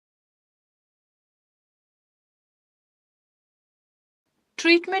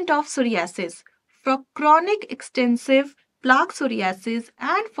Treatment of psoriasis. For chronic extensive plaque psoriasis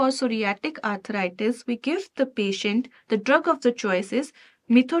and for psoriatic arthritis, we give the patient the drug of the choice is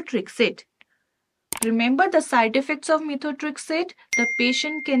methotrexate. Remember the side effects of methotrexate? The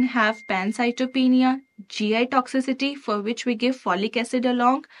patient can have pancytopenia, GI toxicity for which we give folic acid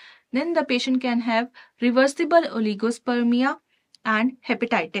along. Then the patient can have reversible oligospermia and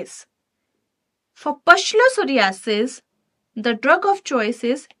hepatitis. For pustular psoriasis, the drug of choice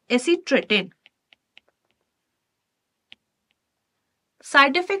is acitretin.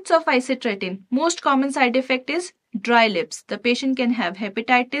 Side effects of acitretin. Most common side effect is dry lips. The patient can have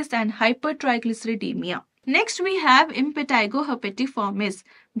hepatitis and hypertriglyceridemia. Next we have impetigo herpetiformis,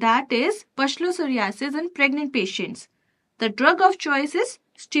 that is pustular psoriasis in pregnant patients. The drug of choice is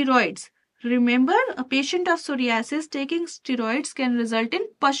steroids. Remember, a patient of psoriasis taking steroids can result in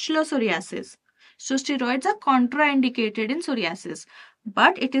pustular psoriasis. So steroids are contraindicated in psoriasis,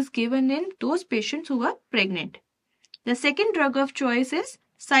 but it is given in those patients who are pregnant. The second drug of choice is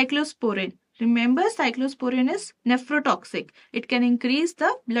cyclosporin. Remember, cyclosporin is nephrotoxic. It can increase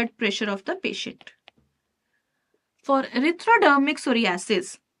the blood pressure of the patient. For erythrodermic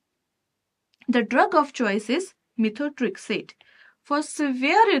psoriasis, the drug of choice is methotrexate. For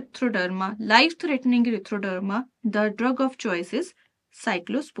severe erythroderma, life-threatening erythroderma, the drug of choice is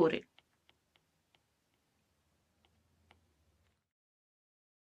cyclosporin.